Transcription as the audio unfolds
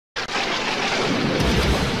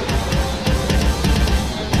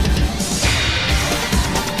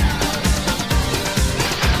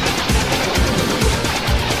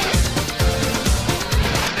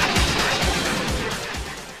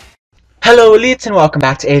Hello elites and welcome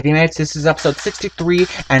back to AVMates. This is episode 63,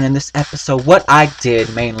 and in this episode what I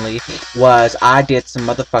did mainly was I did some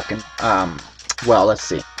motherfucking well, let's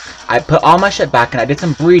see. I put all my shit back and I did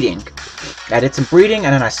some breeding. And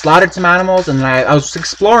then I slaughtered some animals, and then I was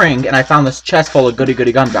exploring and I found this chest full of goody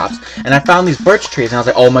gumdrops. And I found these birch trees and I was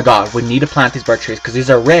like, oh my god, we need to plant these birch trees because these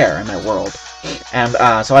are rare in my world. And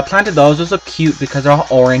so I planted those. Those look cute because they're all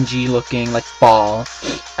orangey looking, like fall.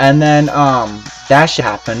 And then that shit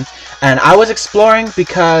happened. And I was exploring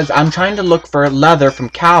because I'm trying to look for leather from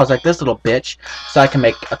cows like this little bitch, so I can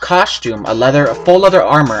make a costume, a full leather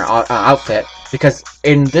armor outfit. Because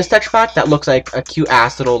in this texture pack, that looks like a cute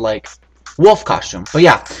ass little like wolf costume. But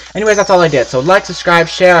yeah, anyways, that's all I did. So like, subscribe,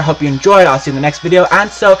 share. I hope you enjoyed. I'll see you in the next video. And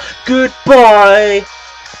so goodbye.